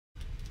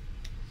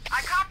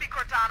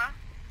Cortana.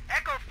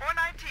 Echo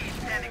 419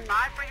 standing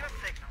by for your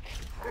signal.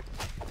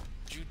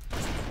 Did you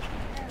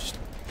just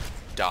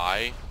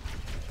die?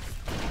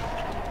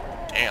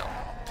 Damn.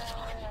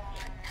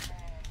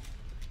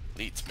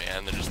 Elites,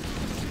 man, they're just...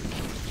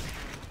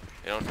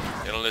 They don't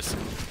listen.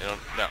 They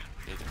don't... No.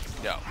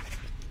 No.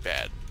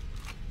 Bad.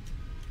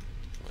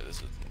 Wait, this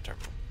is the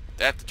terminal.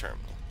 That's the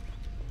terminal.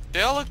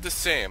 They all look the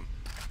same.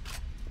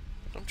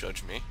 Don't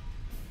judge me.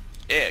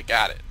 Yeah,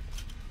 got it.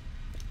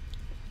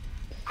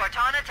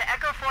 Cortana to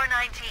Echo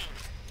 419.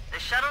 The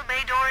shuttle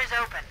bay door is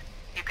open.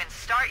 You can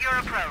start your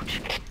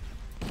approach.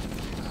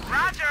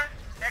 Roger.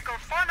 Echo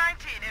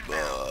 419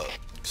 inbound.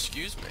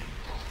 Excuse me.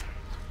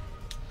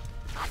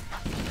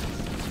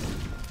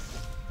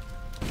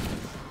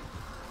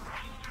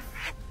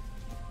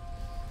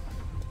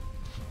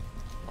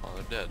 Oh,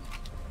 they're dead.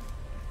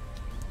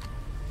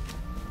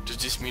 Does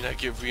this mean I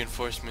give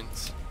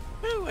reinforcements?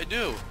 Woo, I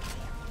do.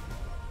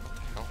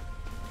 Oh.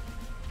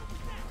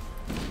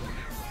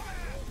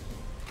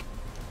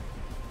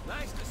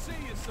 Nice to see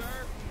you, sir.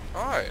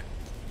 Alright.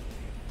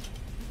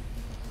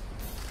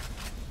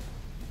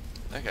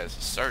 That guy's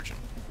a sergeant.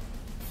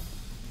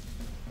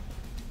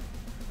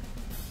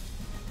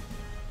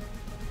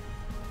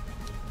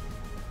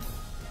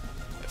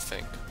 I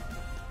think.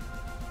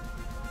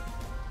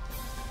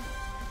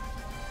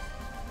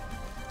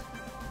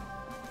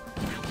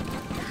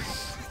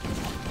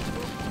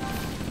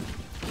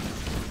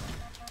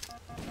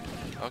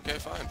 Okay,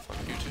 fine. Fuck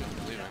you too.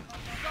 I'm leaving.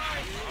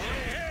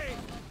 Hey!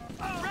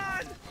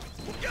 Run!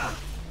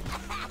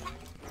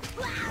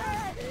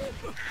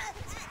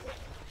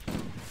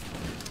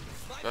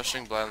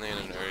 Rushing blindly in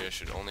an area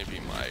should only be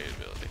my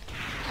ability.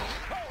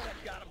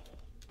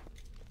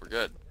 We're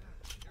good.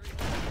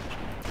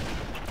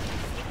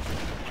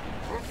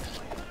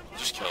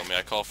 Just kill me.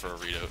 I call for a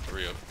redo.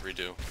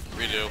 Redo.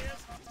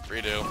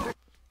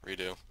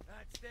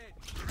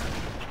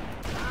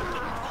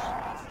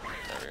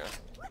 There we go.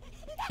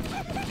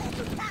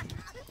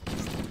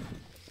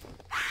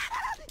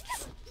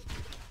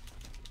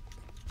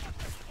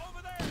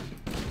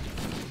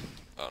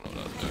 I don't know what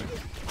I was doing.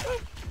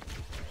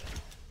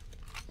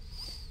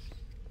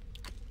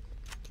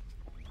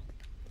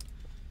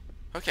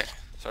 Okay,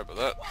 sorry about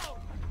that.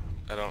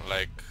 I don't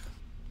like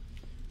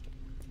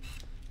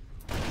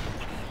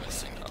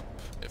messing up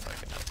if I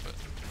can help it.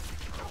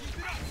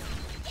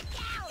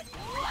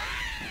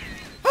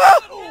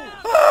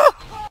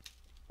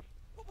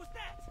 What was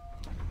that?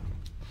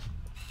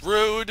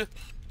 Rude!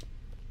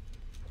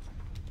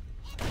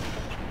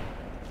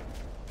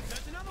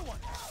 There's another one.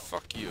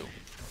 Fuck you.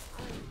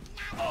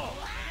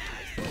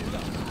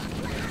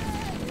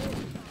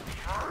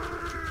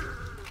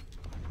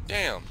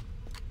 Damn.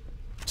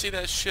 See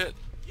that shit?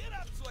 Get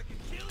up so I can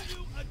kill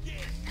you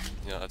again.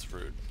 Yeah, that's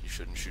rude. You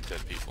shouldn't shoot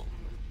dead people.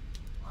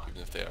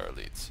 Even if they are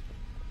elites.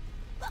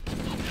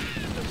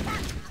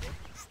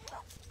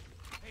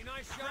 Hey,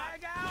 nice shot.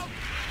 Drag out.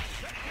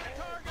 Set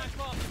the target.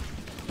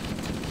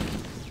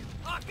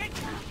 Oh, get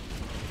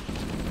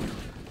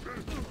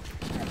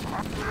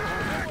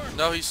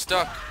No, he's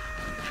stuck.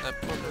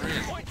 That poor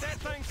Marine. Point that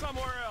thing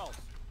somewhere else.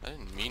 I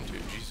didn't mean to,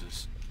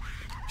 Jesus.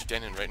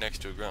 Standing right next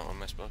to a ground, what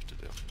am I supposed to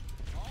do?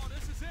 Oh,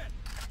 this is it.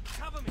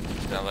 Cover me.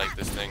 It's not like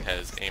this thing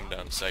has aim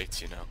down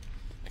sights, you know.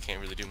 I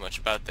can't really do much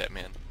about that,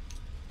 man.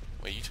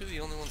 Wait, you two are the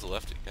only ones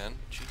left again?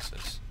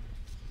 Jesus.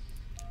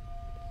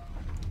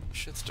 This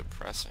shit's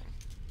depressing.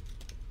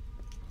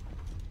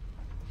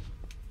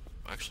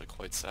 Actually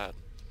quite sad.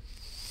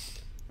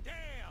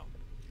 Damn.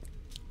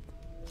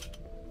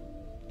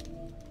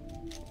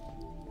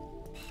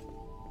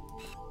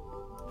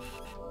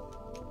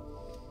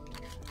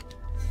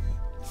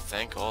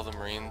 Thank all the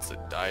Marines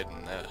that died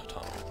in that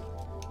tunnel.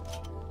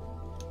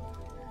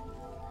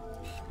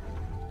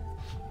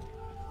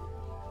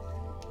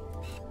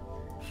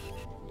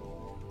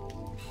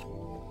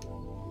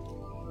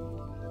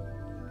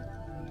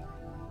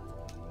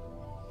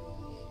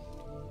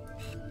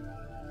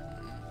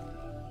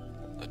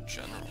 A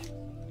general.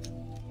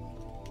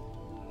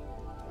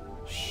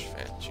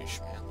 Schmancy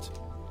schmancy.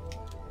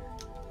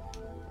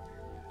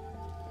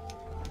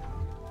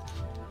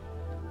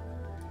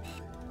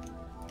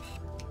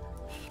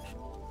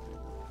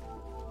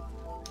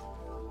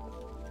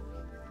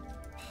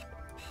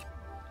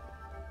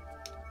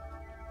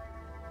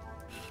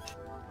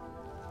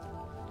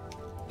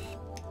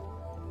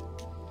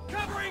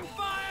 Covering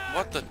fire.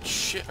 What the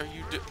shit are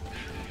you doing?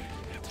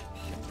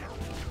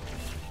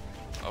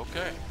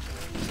 Okay.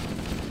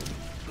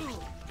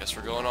 Guess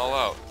we're going all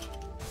out.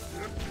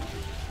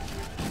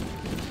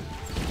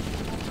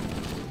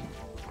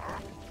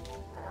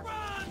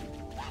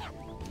 Run.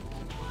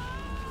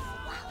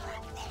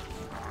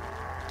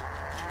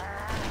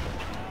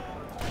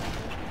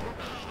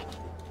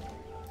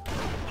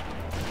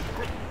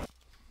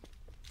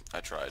 I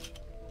tried.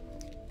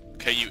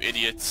 Okay, you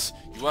idiots.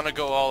 You want to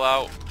go all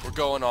out? We're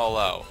going all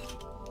out.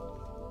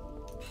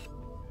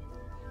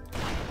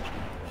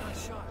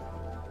 Nice shot.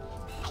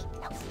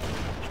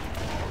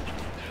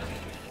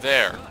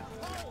 There.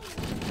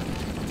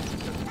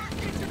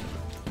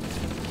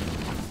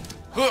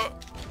 Huh.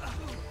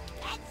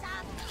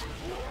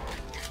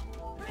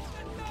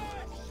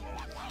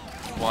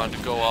 wanted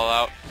to go all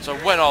out, so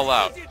I went all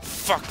out.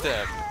 Fuck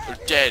them. They're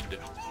dead.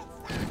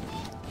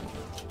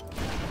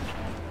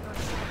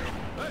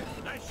 Hey,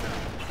 nice shot.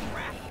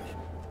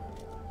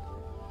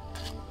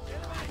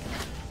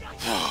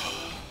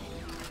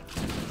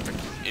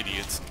 Freaking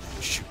idiots.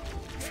 Shoot.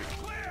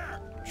 Clear.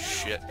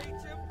 Shit.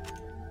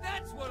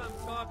 That's what I'm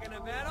talking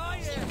about. Oh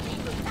yeah.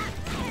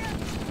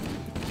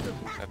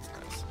 That's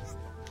nice.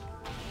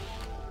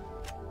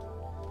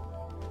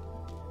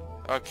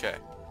 Okay.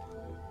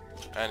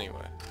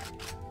 Anyway.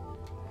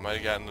 Might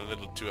have gotten a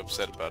little too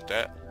upset about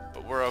that,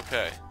 but we're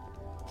okay.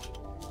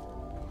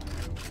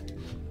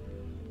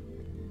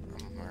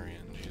 I'm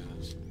Marion,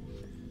 Jesus.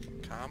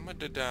 Calm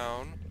it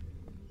down.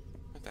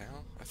 What the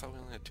hell? I thought we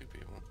only had 2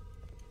 people.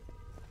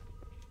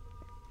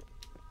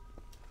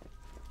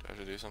 Do I have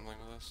to do something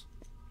with this?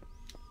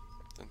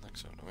 Didn't think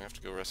so. No, we have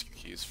to go rescue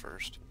Keys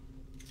first.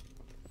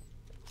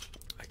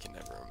 I can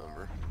never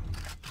remember.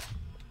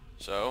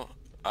 So,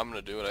 I'm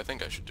gonna do what I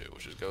think I should do,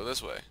 which is go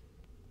this way.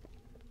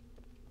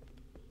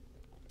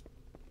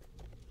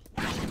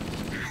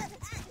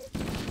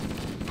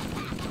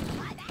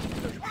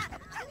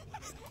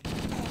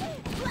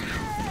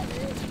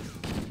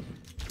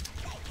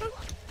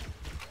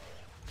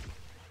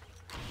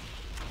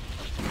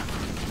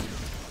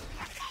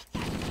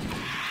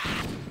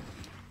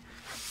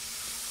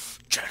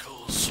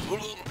 Jackals!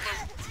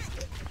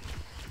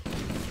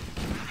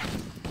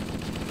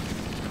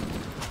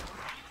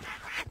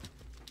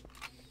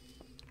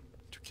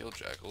 To kill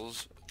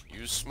jackals,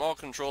 use small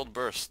controlled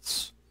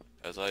bursts,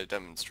 as I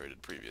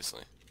demonstrated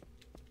previously.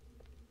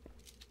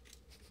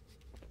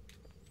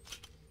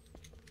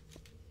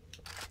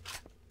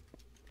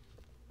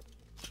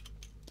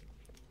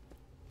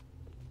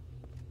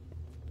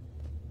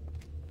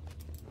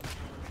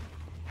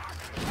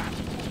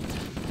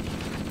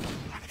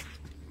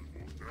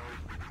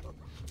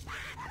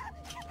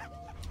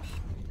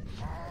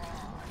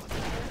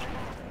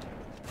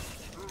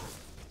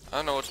 I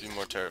don't know what to be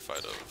more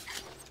terrified of.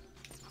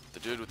 The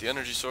dude with the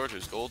energy sword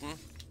who's golden?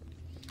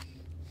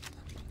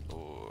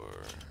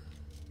 Or...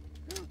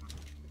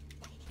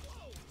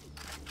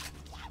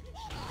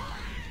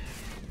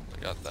 I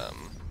got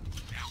them.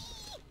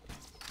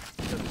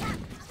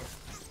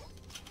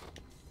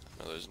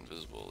 I know there's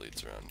invisible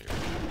elites around here.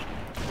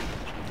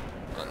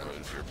 I'm not in the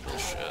mood for your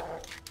bullshit.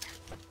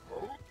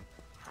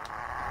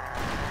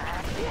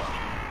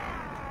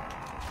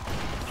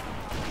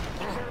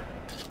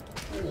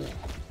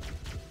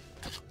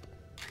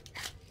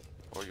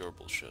 Or your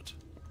bullshit.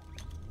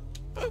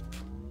 Boop.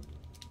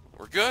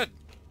 We're good.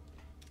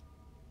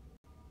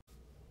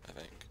 I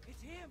think.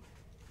 It's him.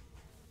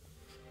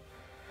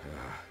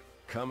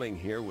 Coming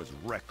here was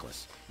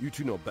reckless. You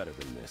two know better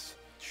than this.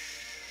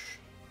 Shh.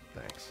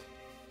 Thanks.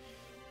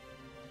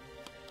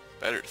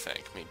 Better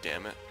thank me,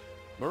 damn it.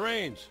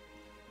 Marines,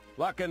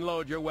 lock and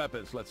load your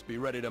weapons. Let's be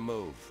ready to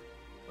move.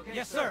 Okay,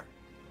 yes, sir.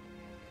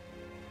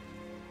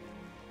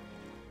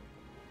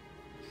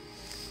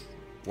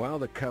 While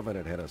the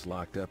Covenant had us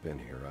locked up in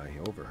here, I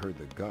overheard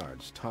the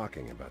guards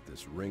talking about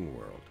this ring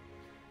world.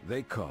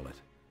 They call it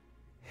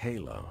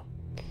Halo.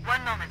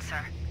 One moment,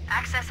 sir.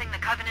 Accessing the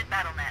Covenant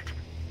BattleNet.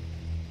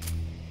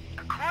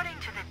 According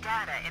to the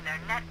data in their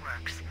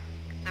networks,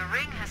 the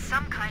ring has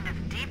some kind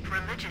of deep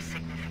religious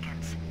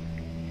significance.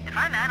 If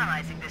I'm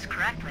analyzing this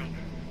correctly,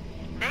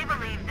 they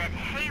believe that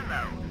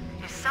Halo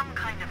is some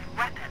kind of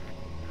weapon,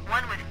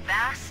 one with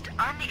vast,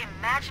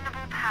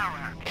 unimaginable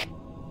power.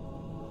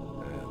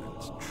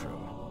 That's true.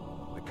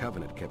 The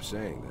Covenant kept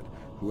saying that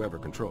whoever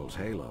controls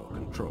Halo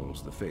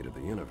controls the fate of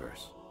the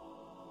universe.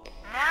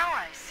 Now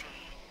I see.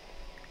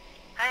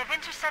 I have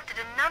intercepted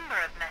a number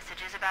of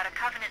messages about a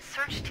Covenant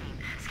search team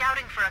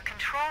scouting for a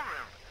control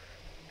room.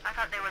 I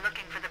thought they were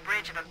looking for the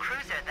bridge of a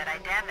cruiser that I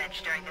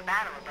damaged during the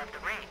battle above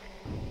the ring.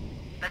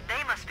 But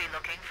they must be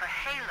looking for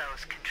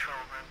Halo's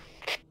control room.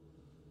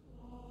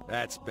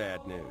 That's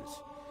bad news.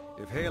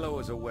 If Halo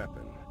is a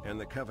weapon, and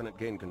the Covenant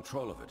gain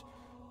control of it,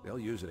 they'll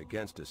use it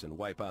against us and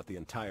wipe out the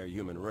entire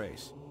human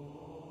race.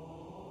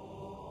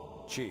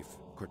 Chief,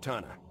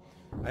 Cortana,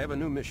 I have a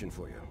new mission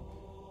for you.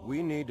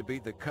 We need to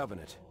beat the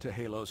Covenant to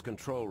Halo's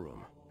control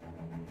room.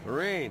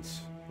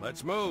 Marines,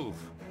 let's move!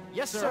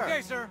 Yes, sir.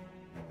 Okay, sir.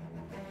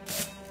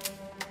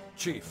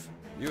 Chief,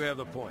 you have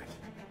the point.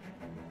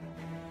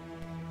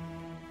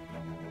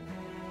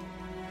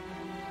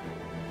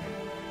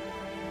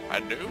 I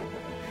do?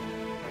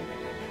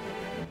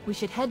 We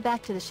should head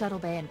back to the shuttle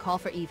bay and call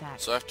for evac.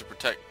 So I have to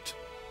protect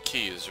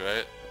Keys,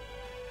 right?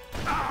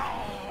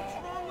 What's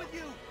wrong with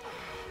you?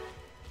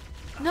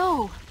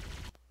 No!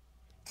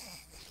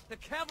 The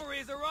cavalry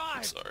has I'm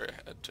arrived. sorry, I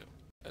had to.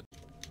 Something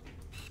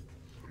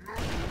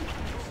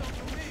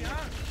for me,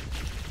 huh?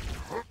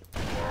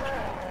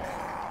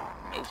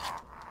 Nope.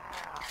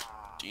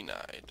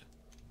 Denied.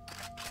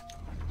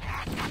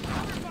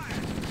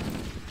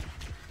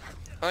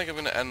 I think I'm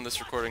going to end this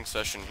recording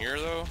session here,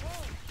 though.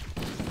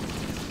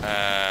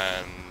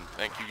 And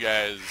thank you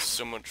guys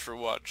so much for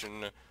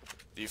watching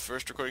the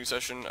first recording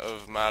session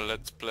of my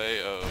Let's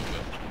Play of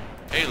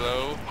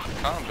Halo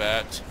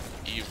Combat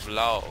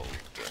Evolved.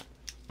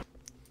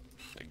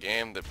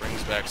 game that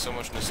brings back so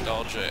much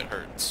nostalgia it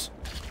hurts.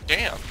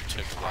 Damn,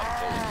 took a lot of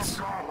bullets.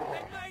 Hey,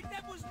 mate,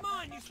 that was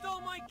mine. You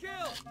stole my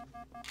kill.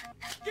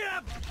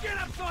 Get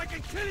up so I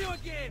can kill you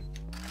again.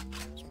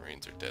 These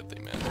Marines are deadly,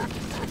 man.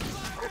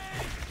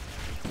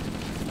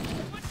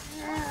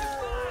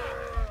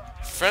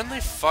 Friendly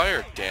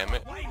fire, damn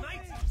it. Wait, mate.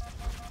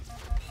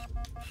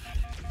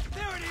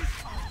 There it is.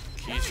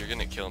 Keys, you're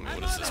gonna kill me.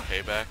 What is this,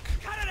 payback?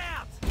 Cut it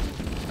out.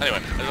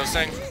 Anyway, as I was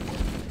saying,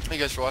 thank you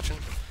guys for watching.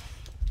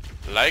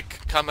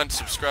 Like, comment,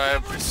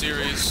 subscribe for the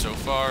series so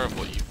far of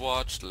what you've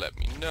watched. Let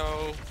me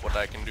know what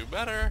I can do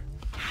better.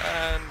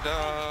 And,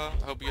 I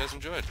hope you guys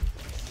enjoyed.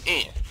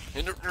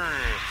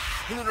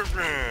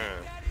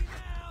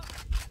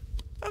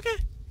 Okay.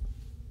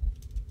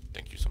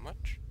 Thank you so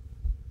much.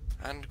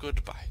 And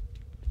goodbye.